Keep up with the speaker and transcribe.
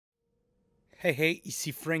Hey hey,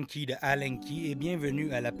 ici Frankie de Alankyy et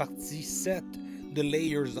bienvenue à la partie 7 de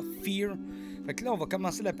Layers of Fear. Fait que là, on va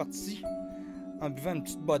commencer la partie en buvant une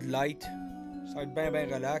petite Bud Light. Ça va être bien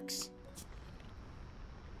relax.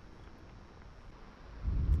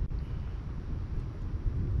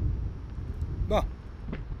 Bon.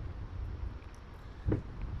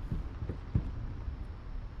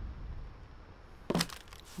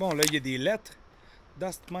 Bon, là, il y a des lettres.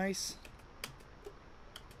 Dust Mice.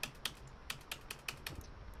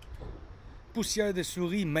 Poussière de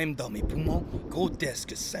souris, même dans mes poumons.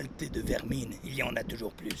 Grotesque saleté de vermine, il y en a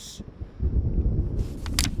toujours plus.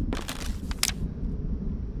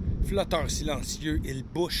 Flotteur silencieux, il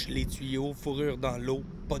bouche les tuyaux, fourrure dans l'eau,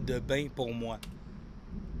 pas de bain pour moi.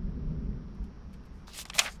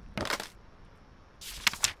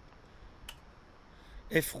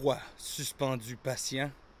 Effroi, suspendu,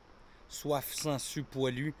 patient. Soif sensu,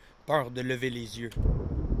 poilu, peur de lever les yeux.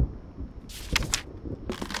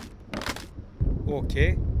 Ok.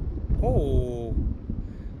 Oh!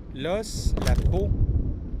 L'os, la peau.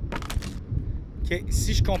 Ok,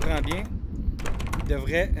 si je comprends bien, il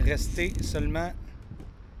devrait rester seulement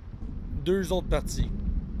 2 autres parties.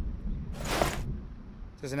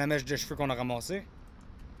 Ça, c'est la mèche de cheveux qu'on a ramassée.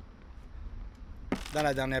 Dans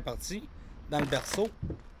la dernière partie. Dans le berceau.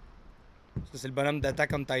 Ça, c'est le bonhomme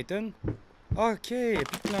d'Attack on Titan. Ok, il n'y a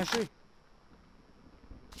plus de plancher.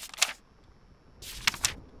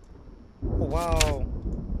 Oh, wow!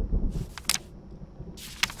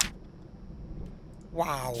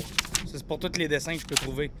 Wow! Ça, c'est pour tous les dessins que je peux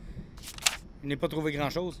trouver. Je n'ai pas trouvé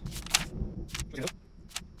grand-chose.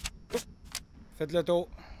 Faites le tour.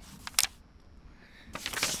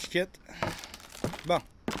 Je quitte. Bon.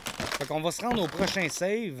 Fait qu'on va se rendre au prochain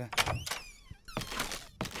save.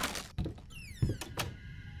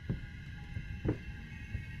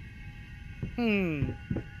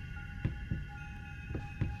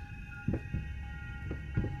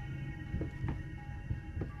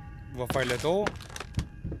 On va faire le tour.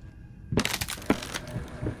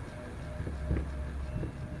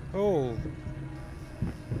 Oh!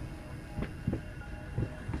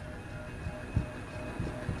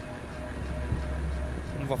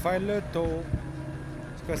 On va faire le tour.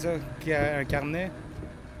 C'est quoi ça? Un carnet?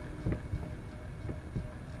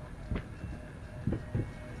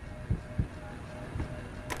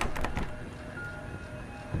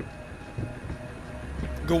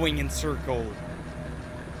 Going in circle.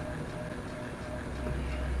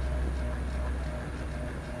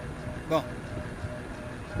 Bon.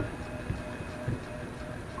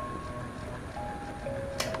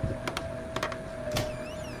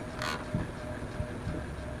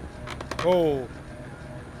 Oh!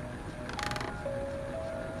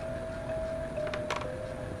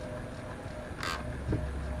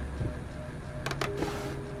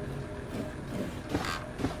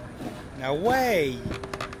 Ah ouais!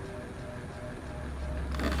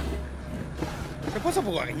 Je fais pas ça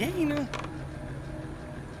pour rien, là.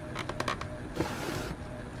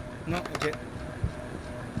 Non, ok.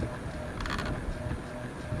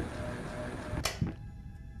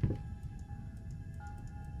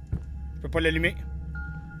 Je peux pas l'allumer.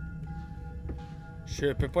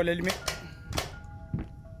 Je peux pas l'allumer.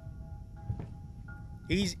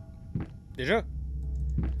 Easy. Déjà?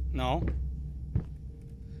 Non.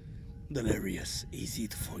 Delirious, easy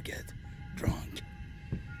to forget, drunk.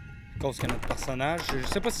 Cause que notre personnage, je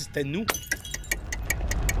sais pas si c'était nous.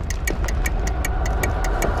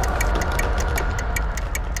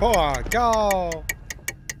 Pas encore!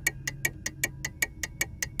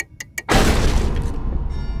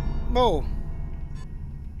 Bon!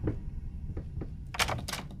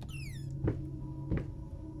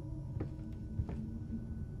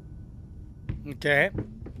 Ok.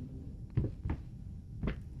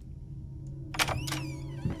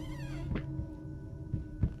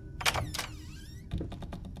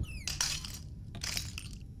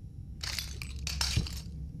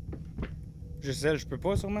 Je sais, je peux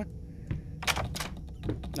pas sûrement.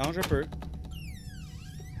 Non, je peux.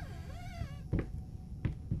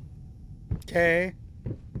 Ok.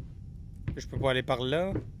 Je peux pas aller par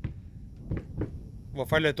là. On va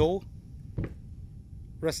faire le tour.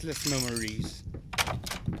 Restless Memories.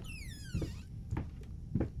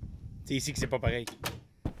 C'est ici que c'est pas pareil.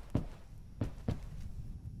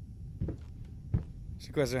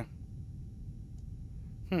 C'est quoi ça?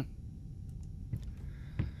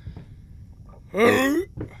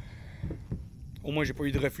 Au moins, j'ai pas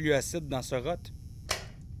eu de reflux acide dans ce rot.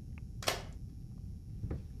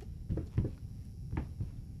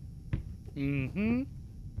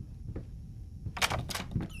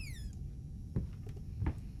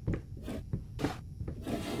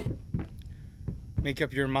 Make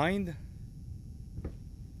up your mind.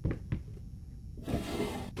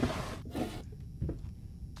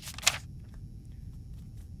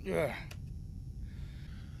 Yeah.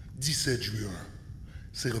 17 juin,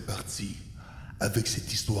 c'est reparti. Avec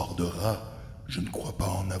cette histoire de rat, je ne crois pas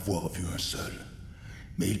en avoir vu un seul.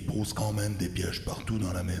 Mais il pose quand même des pièges partout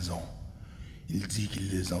dans la maison. Il dit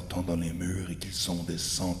qu'il les entend dans les murs et qu'ils sont des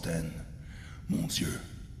centaines. Mon Dieu,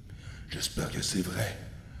 j'espère que c'est vrai.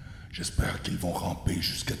 J'espère qu'ils vont ramper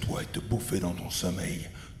jusqu'à toi et te bouffer dans ton sommeil.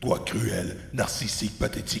 Toi cruel, narcissique,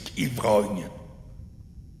 pathétique, ivrogne.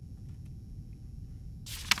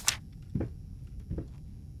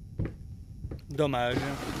 Dommage.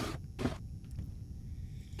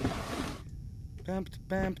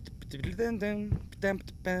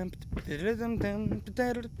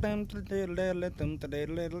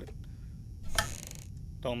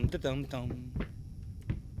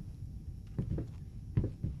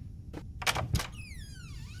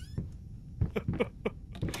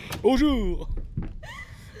 Bonjour.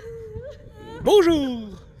 Bonjour.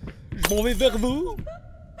 Je m'en vais vers vous.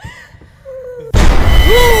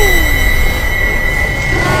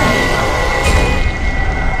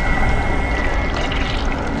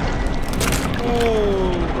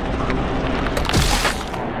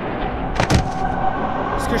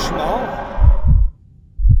 Est-ce que je suis mort?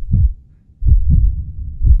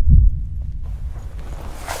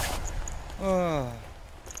 Ah.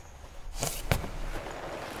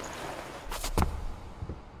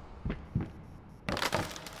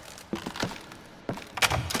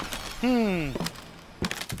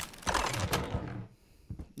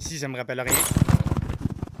 Ici, ça me rappelle rien.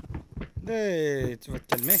 Hey, tu vas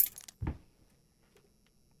te calmer.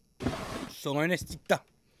 Sur un esti de temps.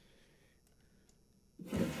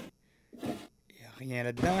 Il n'y a rien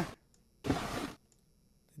là-dedans.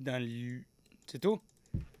 Dans le... C'est tout.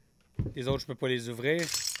 Les autres, je peux pas les ouvrir.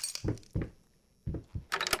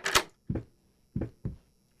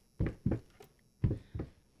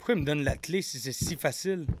 Pourquoi il me donne la clé si c'est si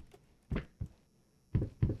facile?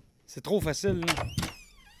 C'est trop facile, là.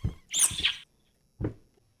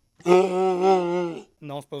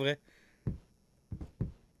 Non, c'est pas vrai.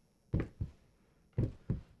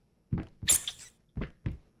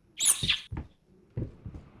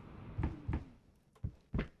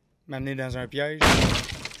 M'amener dans un piège.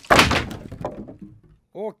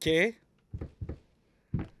 OK.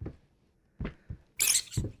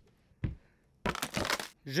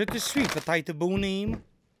 Je te suis, peut-être bonhomme.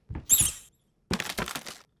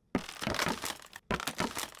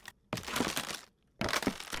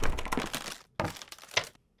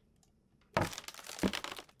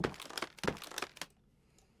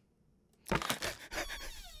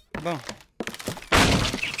 Bon.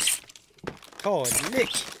 Oh,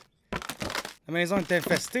 lick! La maison est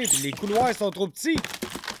infestée, puis les couloirs sont trop petits.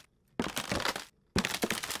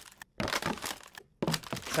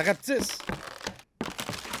 Ça rapetisse.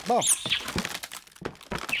 Bon.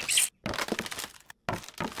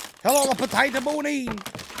 Hello, la potato bonine!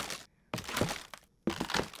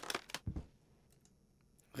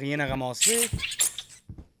 Rien à ramasser.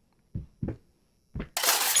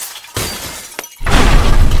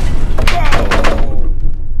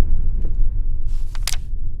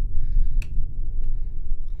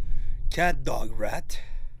 Cat, dog, rat.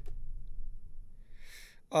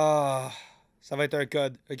 Ah, ça va être un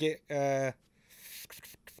code. OK.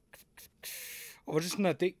 On va juste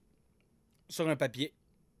noter sur un papier.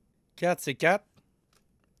 4, c'est 4.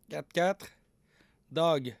 4, 4.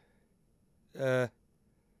 Dog.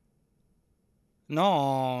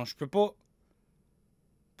 Non, je peux pas.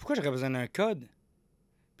 Pourquoi j'aurais besoin d'un code?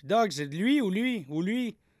 Puis dog, c'est lui ou lui? Ou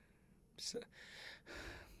lui? Ça...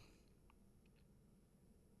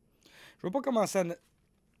 Je veux pas commencer à...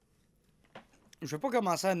 Je veux pas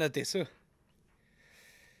commencer à noter ça.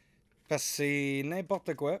 Parce que c'est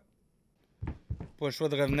n'importe quoi. Pas le choix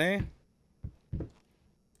de revenir.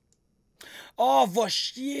 Oh, va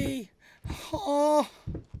chier! Oh!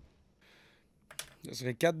 Ça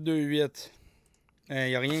serait 4, 2, 8.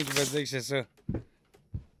 Y a rien qui va dire que c'est ça.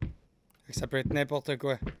 Fait que ça peut être n'importe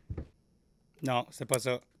quoi. Non, c'est pas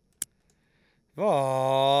ça.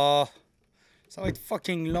 Oh! Ça va être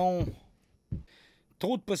fucking long.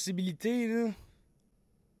 Trop de possibilités, là.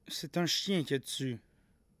 C'est un chien qu'il y a dessus.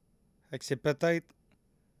 Fait que c'est peut-être...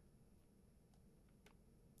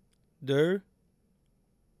 2...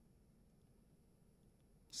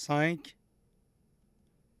 5...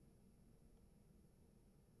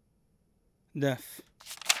 9.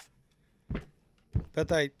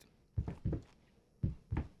 Peut-être.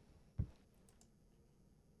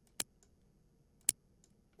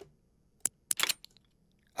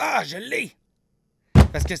 Ah, je l'ai!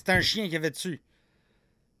 Parce que c'était un chien qui avait dessus.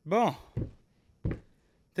 Bon.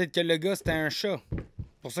 Peut-être que le gars, c'était un chat.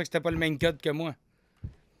 C'est pour ça que c'était pas le même code que moi.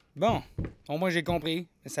 Bon. Au moins, j'ai compris.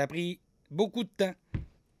 Mais ça a pris beaucoup de temps.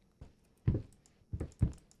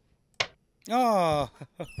 Ah!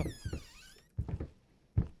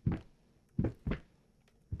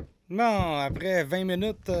 Bon, après 20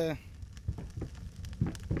 minutes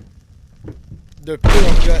de pur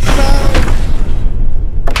gossage.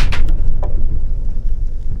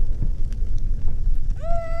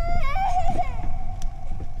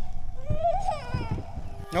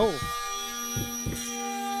 Oh!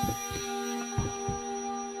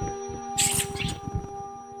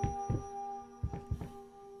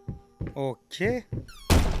 OK.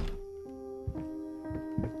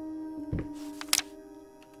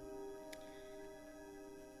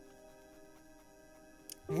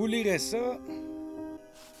 Vous lirez ça.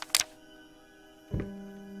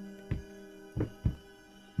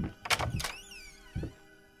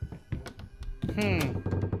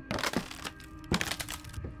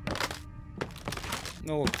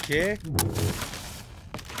 OK.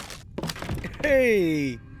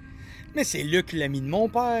 Hey! Mais c'est Luc, l'ami de mon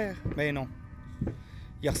père. Ben non.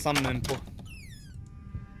 Il ressemble même pas.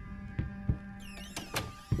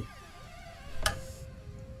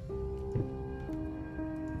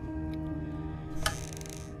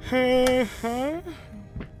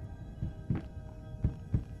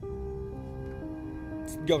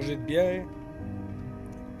 Petite gorgée de bière.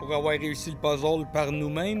 Pour avoir réussi le puzzle par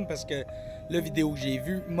nous-mêmes, parce que la vidéo que j'ai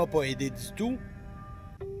vue m'a pas aidé du tout.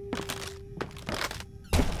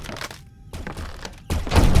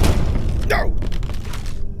 No!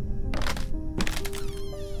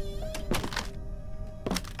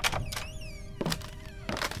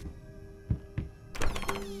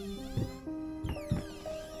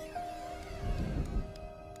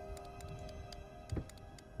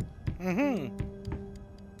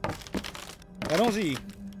 Allons-y.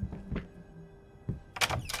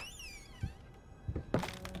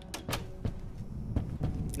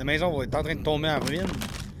 La maison va être en train de tomber en ruine.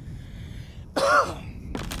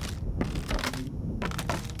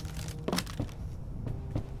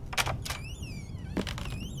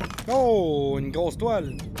 Oh, une grosse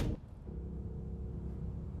toile.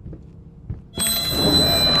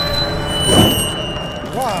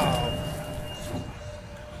 Wow!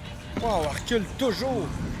 Wow, elle recule toujours.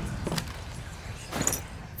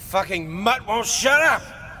 Fucking mutt won't shut up!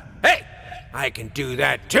 Hey! I can do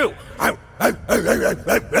that too!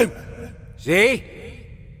 See?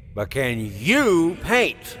 But can you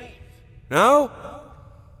paint? No?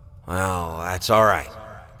 Well, that's alright.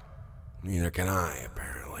 Neither can I,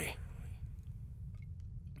 apparently.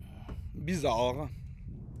 Bizarre.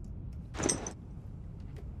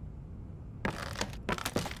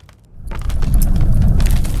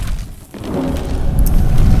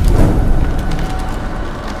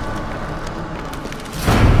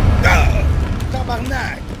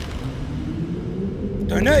 Tabarnak!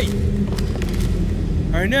 C'est un œil!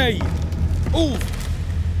 Un œil! Ouvre!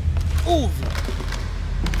 Ouvre!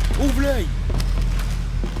 Ouvre l'œil!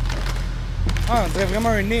 Ah, on dirait vraiment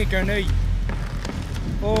un nez avec un œil.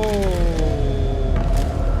 Oh!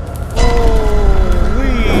 Oh!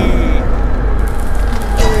 Oui!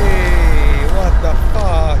 Oui! What the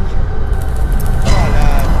fuck? Voilà,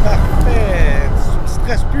 parfait! Tu me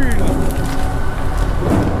stresses plus, là!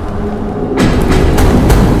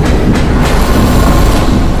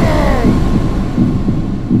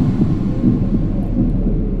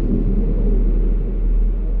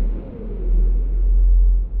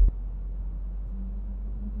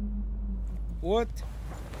 What?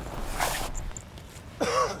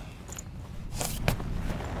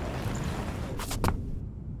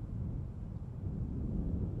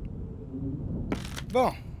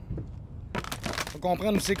 Bon. Faut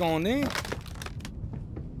comprendre où c'est qu'on est.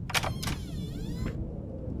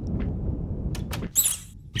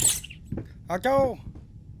 Encore?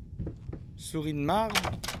 Souris de marbre.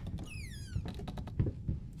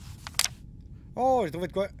 Oh, j'ai trouvé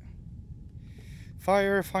de quoi?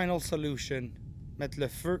 Fire Final Solution. Mettre le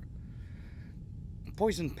feu.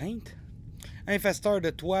 Poison Paint. Infesteur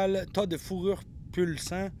de toile. Tas de fourrure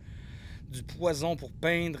pulsant. Du poison pour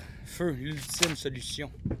peindre. Feu, l'ultime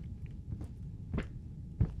solution.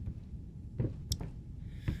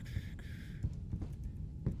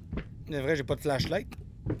 C'est vrai, j'ai pas de flashlight.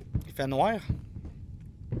 Il fait noir.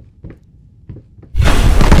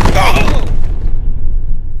 Oh!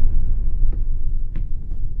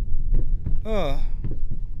 Ah.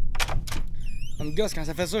 Ça me gosse quand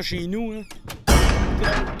ça fait ça chez nous. Hein.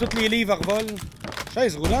 Tous les livres revolent.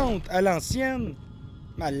 Chaise roulante, à l'ancienne.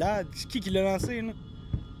 Malade. C'est qui l'a lancé, là?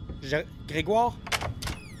 Grégoire?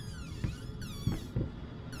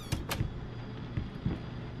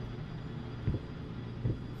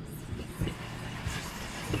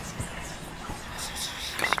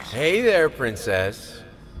 Hey there, princess.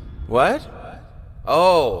 What?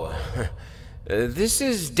 Oh, this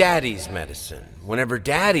is Daddy's medicine. Whenever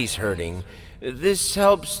Daddy's hurting, this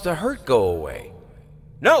helps the hurt go away.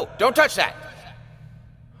 No, don't touch that!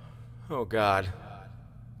 Oh, God.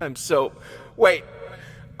 Wait.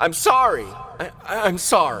 I'm sorry. I'm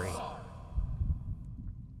sorry.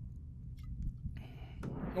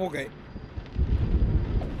 Ok.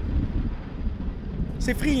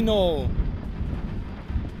 C'est frino!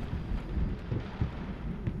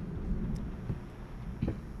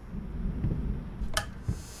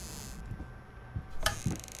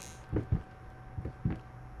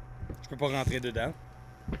 Je peux pas rentrer dedans.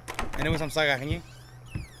 Mais non, ça me sert à rien.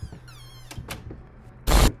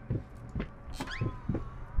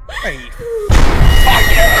 Hey! Fuck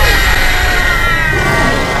you!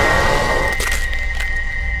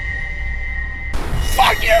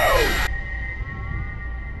 Fuck you!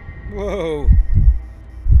 Whoa!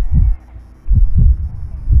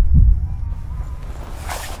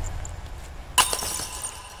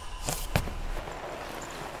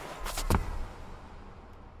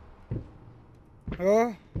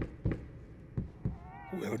 Oh?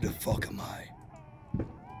 Where the fuck am I?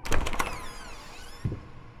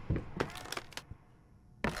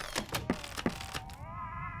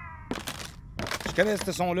 Je connais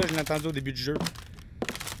ce son-là, je l'ai entendu au début du jeu.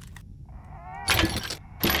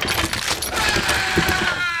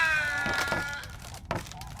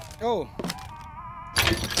 Oh!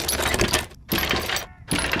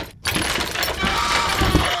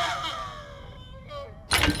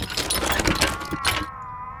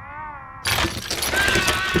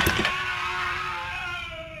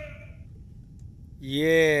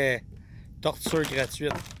 Yeah! Torture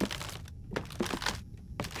gratuite.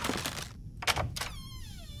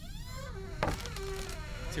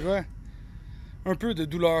 Tu vois? Un peu de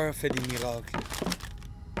douleur fait des miracles.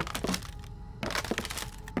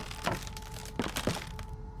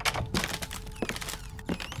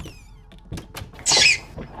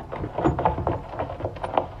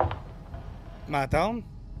 M'attendre?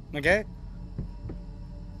 OK?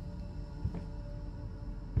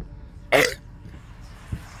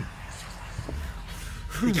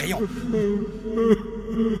 Les crayons!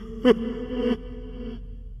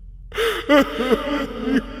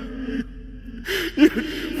 You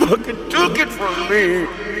fucking took it from me!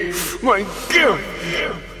 My gift!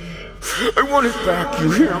 I want it back,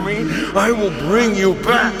 you hear me? I will bring you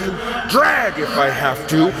back! Drag if I have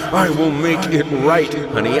to! I will make it right,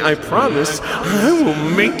 honey, I promise! I will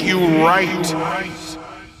make you right!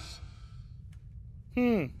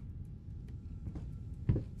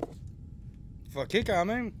 Fucké quand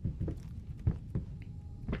même.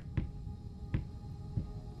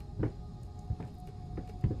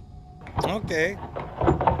 OK.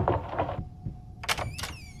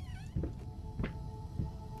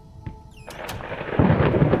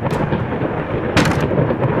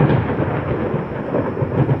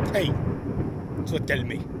 Hey! Tu vas te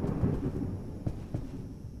calmer.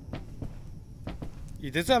 Il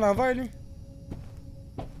était-tu à l'envers, lui?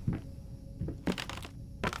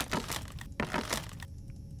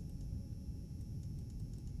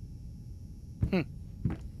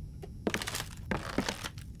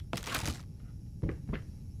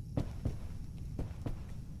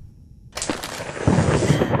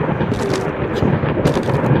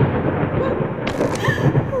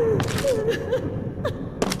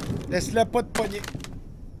 Laisse-la pas te pogner.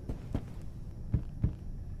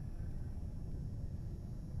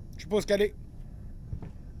 Je sais pas où qu'elle est.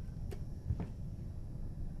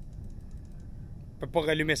 Je peux pas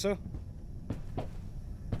rallumer ça.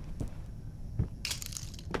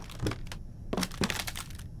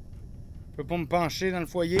 Je peux pas me pencher dans le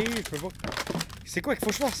foyer. Je peux pas. C'est quoi qu'il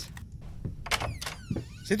faut que je fasse?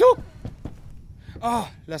 C'est tout? Ah,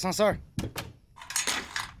 l'ascenseur.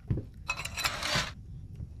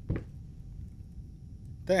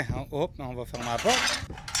 Hop, on va fermer la porte.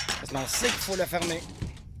 Parce qu'on sait qu'il faut la fermer.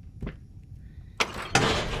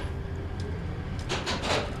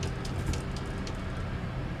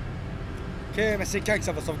 Ok, mais c'est quand que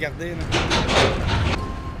ça va sauvegarder, là?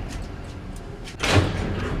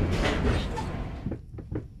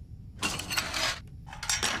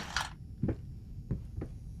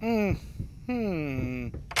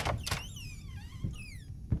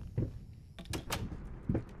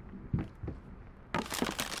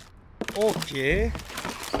 Ok.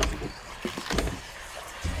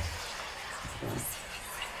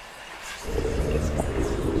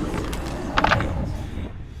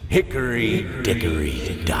 Hickory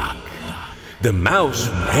dickory dock. The mouse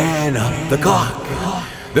ran up the clock.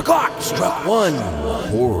 The clock struck one.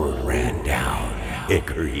 Horde ran down.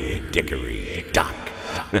 Hickory dickory dock.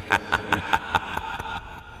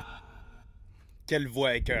 Quelle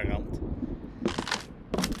voix écœurante.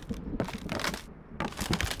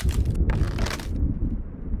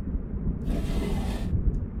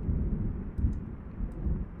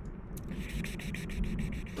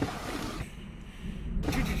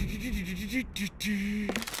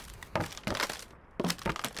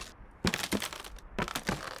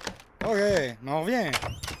 Ok, mais on revient.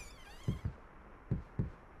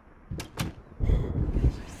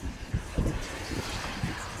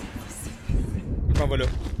 On va là.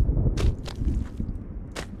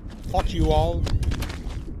 Fuck you all.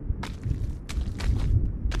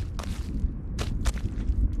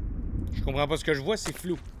 Je comprends pas ce que je vois, c'est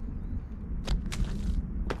flou.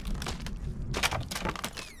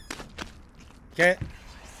 Ok.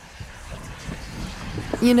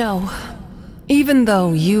 You know, even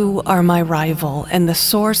though you are my rival and the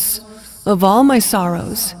source of all my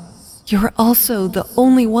sorrows, you're also the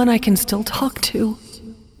only one I can still talk to.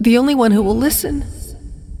 The only one who will listen.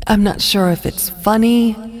 I'm not sure if it's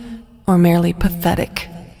funny or merely pathetic.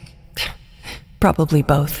 Probably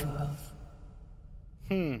both.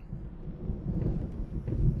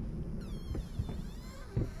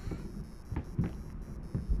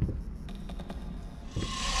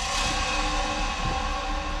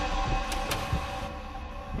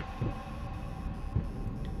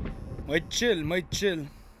 Moi chill, moi chill.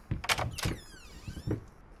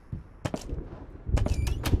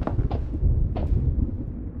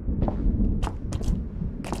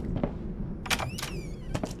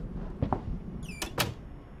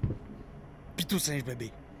 Pitou singe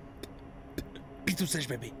bébé. Pitou singe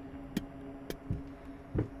bébé.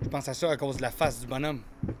 Je pense à ça à cause de la face du bonhomme.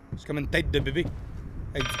 C'est comme une tête de bébé.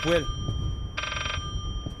 Avec du poil.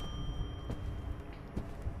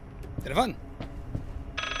 Téléphone.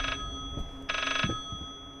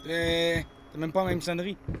 T'as même pas la même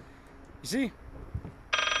sonnerie. Ici.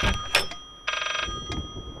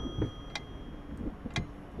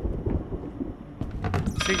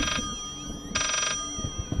 Ici.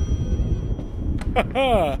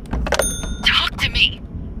 Talk to me!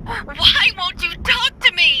 Why won't you talk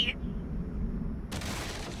to me?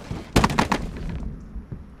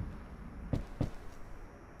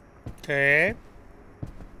 Ok.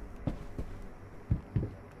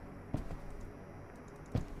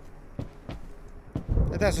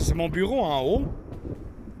 Attends, ça c'est mon bureau en haut.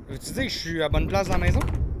 Veux-tu dire que je suis à bonne place dans la maison?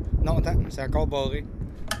 Non, attends, c'est encore barré.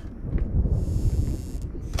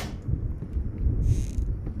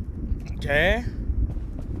 Ok.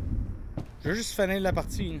 Je veux juste finir la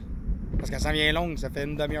partie. Parce qu'elle s'en vient longue, ça fait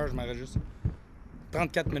une demi-heure, je m'enregistre.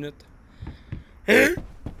 34 minutes.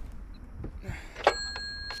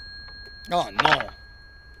 Oh non!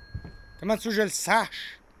 Comment tu veux que je le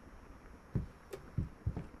sache?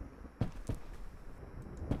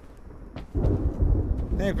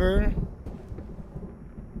 Un peu.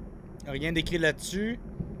 Rien d'écrit là-dessus.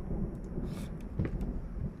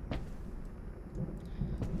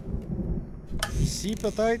 Ici,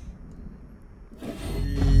 peut-être.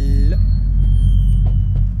 Là.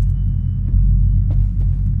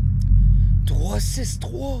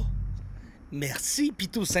 363. Merci,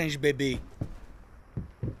 Pitou singe bébé.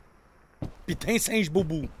 Putain, singe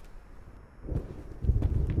boubou.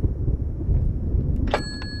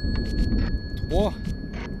 Trois.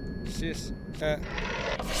 6.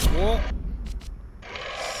 3.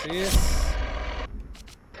 6.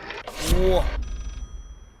 3.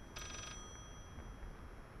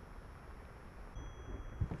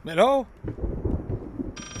 Mais là?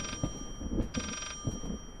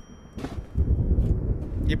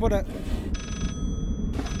 Il est pas dans...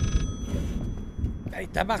 Hey,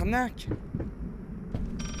 tabarnak!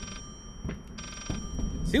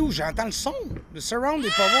 C'est où j'entends le son? Le surround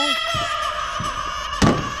est pas bon.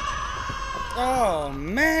 Oh,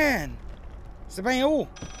 man! C'est bien haut.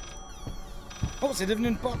 Oh, c'est devenu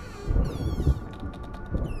une porte.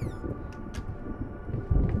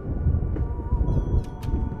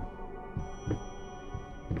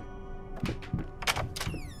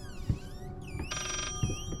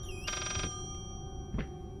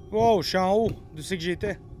 Wow, je suis en haut. D'où c'est que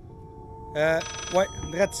j'étais? Ouais,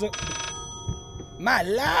 drette ça.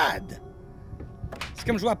 Malade! C'est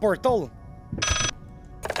comme jouer à Portal.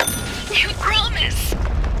 You promise!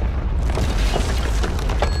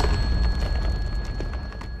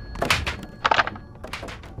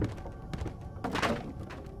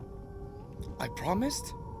 I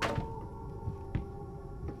promised?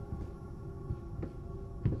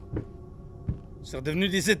 C'est redevenu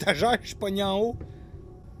des étagères, je suis pogné en haut.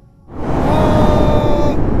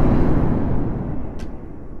 Oh!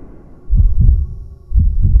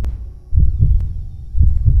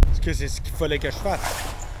 Est-ce que c'est ce qu'il fallait que je fasse?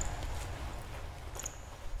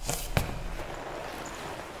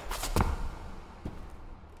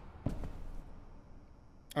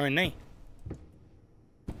 Un nain.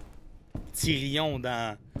 Tyrion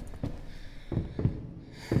dans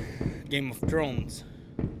Game of Thrones.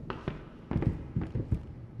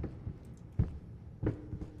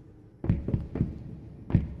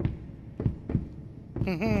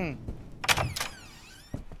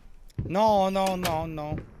 Non, non, non,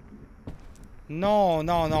 non. Non,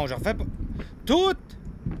 non, non, je refais pas. Tout!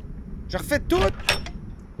 Je refais tout!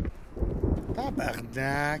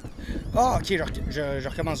 Tabarnak! Ah, ok, je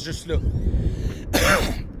recommence juste là.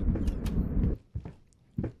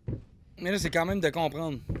 Mais là, c'est quand même de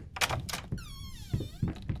comprendre.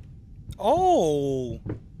 Oh!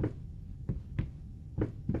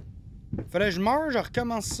 Fallait que je meure, je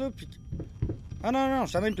recommence ça, puis... Ah non, non, je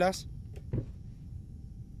suis à la même place.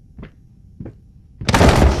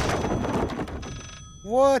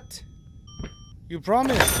 What? You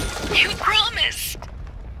promised. You promised.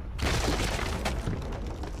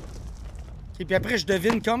 Et puis après, je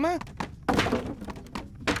devine comment?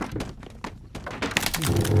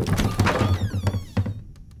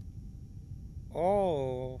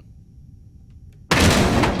 Oh.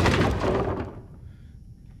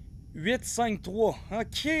 8, 5, 3.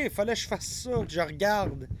 Ok, fallait que je fasse ça, que je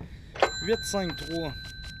regarde. 8, 5, 3.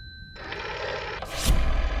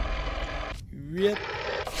 8,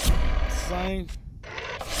 5,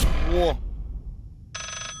 3.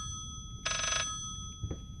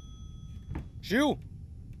 Je suis où?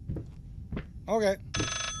 Ok.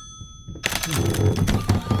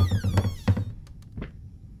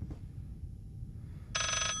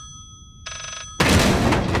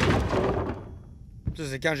 Ça,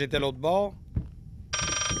 c'est quand j'étais à l'autre bord.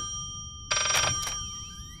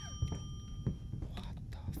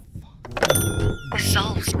 This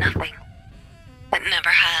solves nothing. It never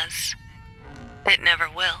has. It never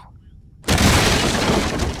will.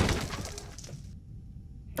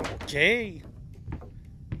 Ok. Tu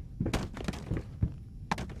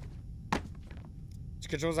as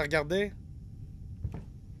quelque chose à regarder?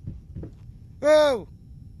 Wow!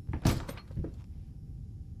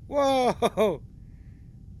 Wow!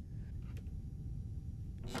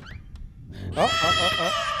 Ah, ah, ah,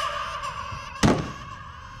 ah.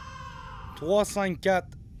 3, 5, 4.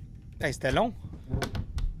 Hey, c'était long.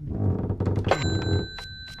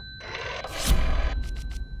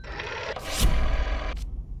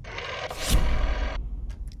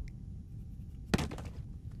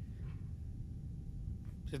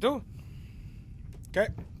 C'est tout? OK.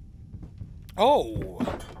 Oh!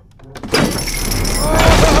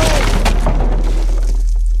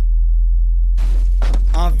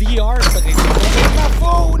 En VR, ça aurait été complètement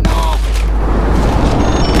faux, non!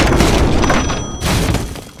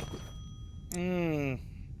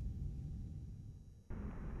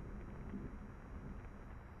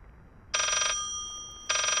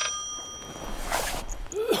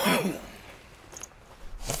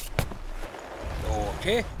 OK.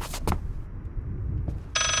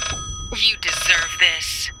 You deserve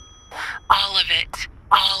this. All of it.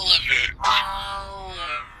 All of it. All of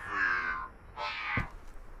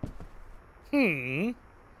it.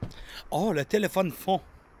 Oh, le téléphone fond.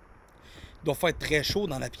 Il doit faire très chaud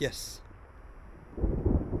dans la pièce.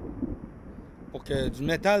 Pour que du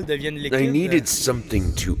métal devienne liquide. I needed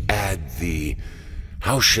something to add the...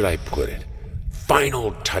 How should I put it?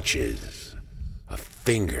 Final touches. A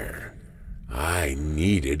finger. I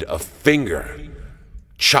needed a finger.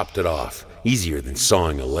 Chopped it off. Easier than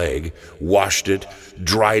sawing a leg. Washed it.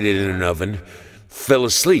 Dried it in an oven. Fell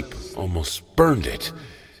asleep. Almost burned it.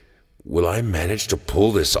 Will I manage to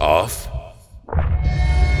pull this off?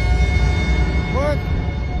 What?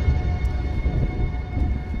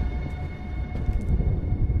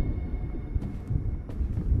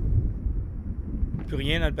 Plus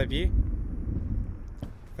rien dans le papier.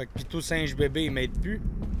 Fait que Pitou singe bébé, il m'aide plus.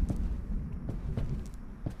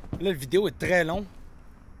 Là, la vidéo est très longue.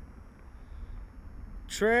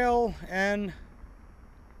 Trail and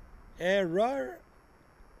error.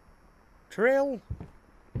 Trail.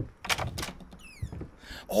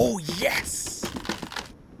 Oh yes!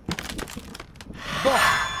 Bon.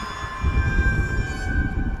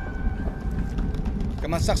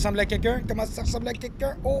 Comment ça ressemble à quelqu'un? Comment ça ressemble à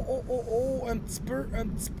quelqu'un? Oh, oh, oh, oh, un petit peu, un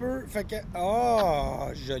petit peu. Fait que,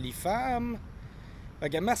 oh, jolie femme. Fait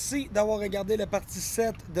que merci d'avoir regardé la partie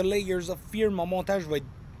 7 de Layers of Fear. Mon montage va être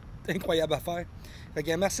incroyable à faire. Fait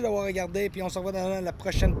que merci d'avoir regardé, puis on se revoit dans la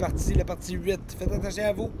prochaine partie, la partie 8. Faites attention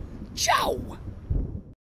à vous. Ciao!